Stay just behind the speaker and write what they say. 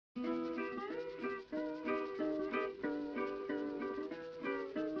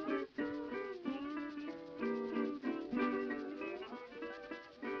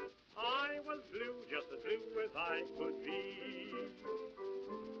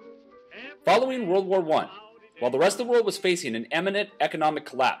Following World War I, while the rest of the world was facing an imminent economic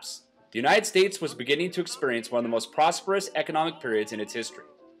collapse, the United States was beginning to experience one of the most prosperous economic periods in its history.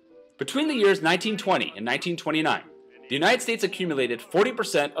 Between the years 1920 and 1929, the United States accumulated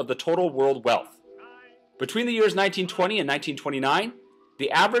 40% of the total world wealth. Between the years 1920 and 1929,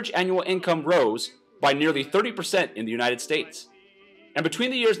 the average annual income rose by nearly 30% in the United States. And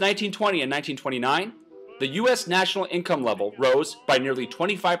between the years 1920 and 1929, the U.S. national income level rose by nearly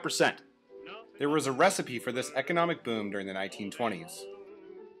 25%. There was a recipe for this economic boom during the 1920s.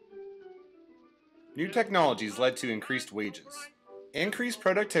 New technologies led to increased wages. Increased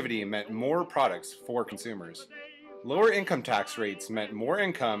productivity meant more products for consumers. Lower income tax rates meant more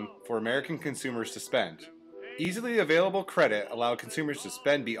income for American consumers to spend. Easily available credit allowed consumers to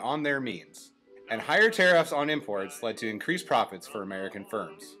spend beyond their means. And higher tariffs on imports led to increased profits for American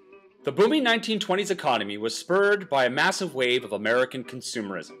firms. The booming 1920s economy was spurred by a massive wave of American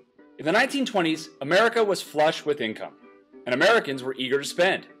consumerism. In the 1920s, America was flush with income, and Americans were eager to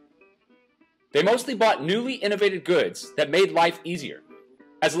spend. They mostly bought newly innovated goods that made life easier.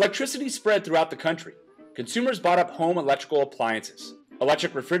 As electricity spread throughout the country, consumers bought up home electrical appliances.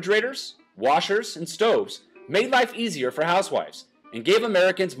 Electric refrigerators, washers, and stoves made life easier for housewives and gave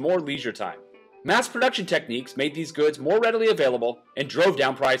Americans more leisure time. Mass production techniques made these goods more readily available and drove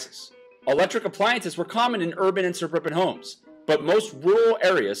down prices. Electric appliances were common in urban and suburban homes, but most rural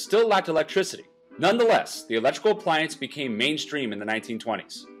areas still lacked electricity. Nonetheless, the electrical appliance became mainstream in the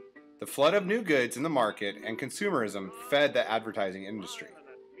 1920s. The flood of new goods in the market and consumerism fed the advertising industry.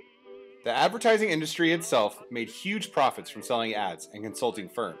 The advertising industry itself made huge profits from selling ads and consulting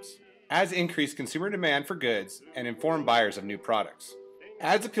firms. Ads increased consumer demand for goods and informed buyers of new products.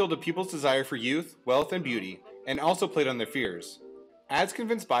 Ads appealed to people's desire for youth, wealth, and beauty, and also played on their fears. Ads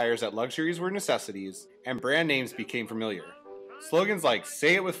convinced buyers that luxuries were necessities, and brand names became familiar. Slogans like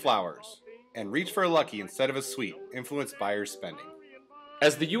 "Say it with flowers" and "Reach for a lucky instead of a sweet" influenced buyers' spending.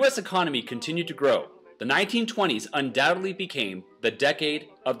 As the U.S. economy continued to grow, the 1920s undoubtedly became the decade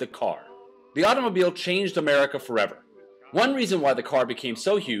of the car. The automobile changed America forever. One reason why the car became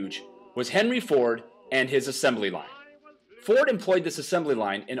so huge was Henry Ford and his assembly line. Ford employed this assembly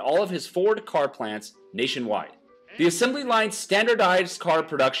line in all of his Ford car plants nationwide. The assembly line standardized car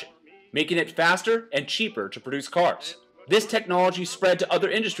production, making it faster and cheaper to produce cars. This technology spread to other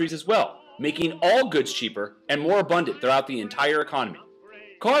industries as well, making all goods cheaper and more abundant throughout the entire economy.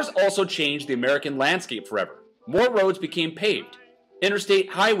 Cars also changed the American landscape forever. More roads became paved,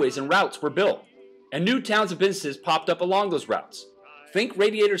 interstate highways and routes were built, and new towns and businesses popped up along those routes. Think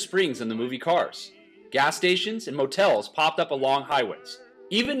Radiator Springs in the movie Cars. Gas stations and motels popped up along highways.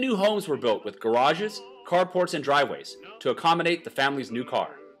 Even new homes were built with garages, carports, and driveways to accommodate the family's new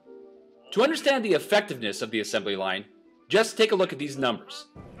car. To understand the effectiveness of the assembly line, just take a look at these numbers.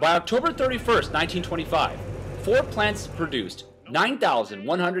 By October 31st, 1925, Ford plants produced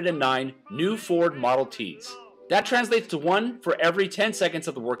 9,109 new Ford Model Ts. That translates to one for every 10 seconds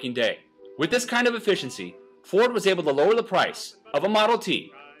of the working day. With this kind of efficiency, Ford was able to lower the price of a Model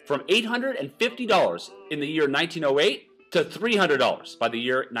T from $850 in the year 1908 to $300 by the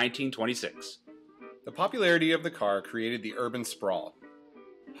year 1926. The popularity of the car created the urban sprawl.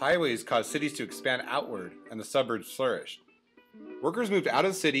 Highways caused cities to expand outward and the suburbs flourished. Workers moved out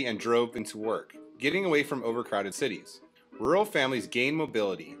of the city and drove into work, getting away from overcrowded cities. Rural families gained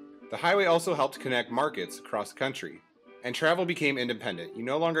mobility. The highway also helped connect markets across the country. And travel became independent. You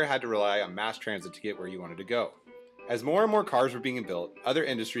no longer had to rely on mass transit to get where you wanted to go. As more and more cars were being built, other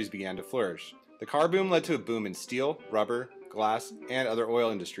industries began to flourish. The car boom led to a boom in steel, rubber, glass, and other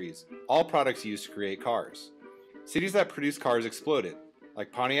oil industries, all products used to create cars. Cities that produced cars exploded,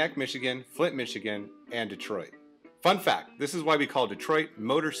 like Pontiac, Michigan, Flint, Michigan, and Detroit. Fun fact, this is why we call Detroit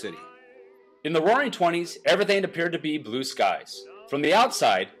Motor City. In the Roaring '20s, everything appeared to be blue skies. From the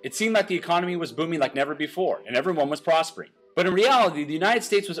outside, it seemed like the economy was booming like never before, and everyone was prospering. But in reality, the United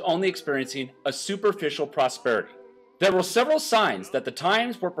States was only experiencing a superficial prosperity. There were several signs that the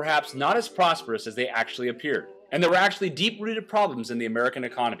times were perhaps not as prosperous as they actually appeared, and there were actually deep-rooted problems in the American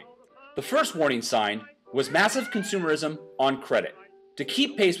economy. The first warning sign was massive consumerism on credit. To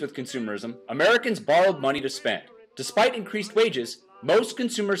keep pace with consumerism, Americans borrowed money to spend. Despite increased wages, most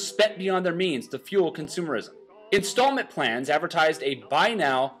consumers spent beyond their means to fuel consumerism. Installment plans advertised a buy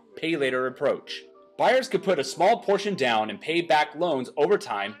now, pay later approach. Buyers could put a small portion down and pay back loans over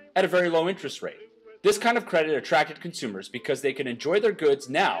time at a very low interest rate. This kind of credit attracted consumers because they could enjoy their goods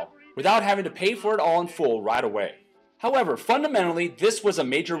now without having to pay for it all in full right away. However, fundamentally, this was a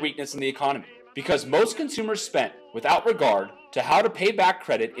major weakness in the economy because most consumers spent without regard to how to pay back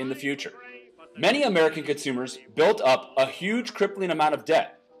credit in the future. Many American consumers built up a huge crippling amount of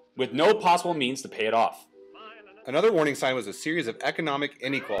debt with no possible means to pay it off. Another warning sign was a series of economic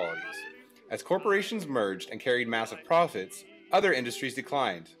inequalities. As corporations merged and carried massive profits, other industries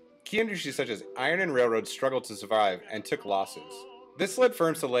declined. Key industries such as iron and railroads struggled to survive and took losses. This led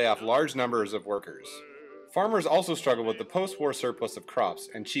firms to lay off large numbers of workers. Farmers also struggled with the post-war surplus of crops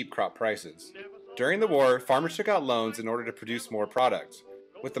and cheap crop prices. During the war, farmers took out loans in order to produce more product.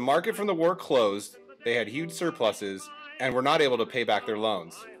 With the market from the war closed, they had huge surpluses and were not able to pay back their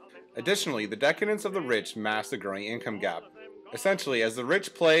loans. Additionally, the decadence of the rich masked the growing income gap. Essentially, as the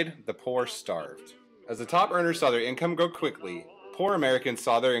rich played, the poor starved. As the top earners saw their income grow quickly, poor Americans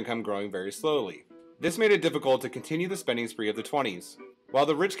saw their income growing very slowly. This made it difficult to continue the spending spree of the 20s. While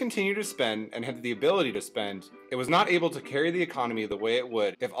the rich continued to spend and had the ability to spend, it was not able to carry the economy the way it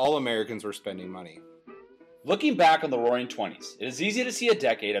would if all Americans were spending money. Looking back on the Roaring Twenties, it is easy to see a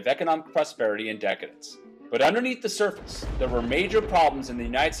decade of economic prosperity and decadence. But underneath the surface, there were major problems in the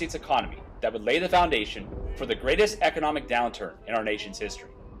United States economy that would lay the foundation for the greatest economic downturn in our nation's history.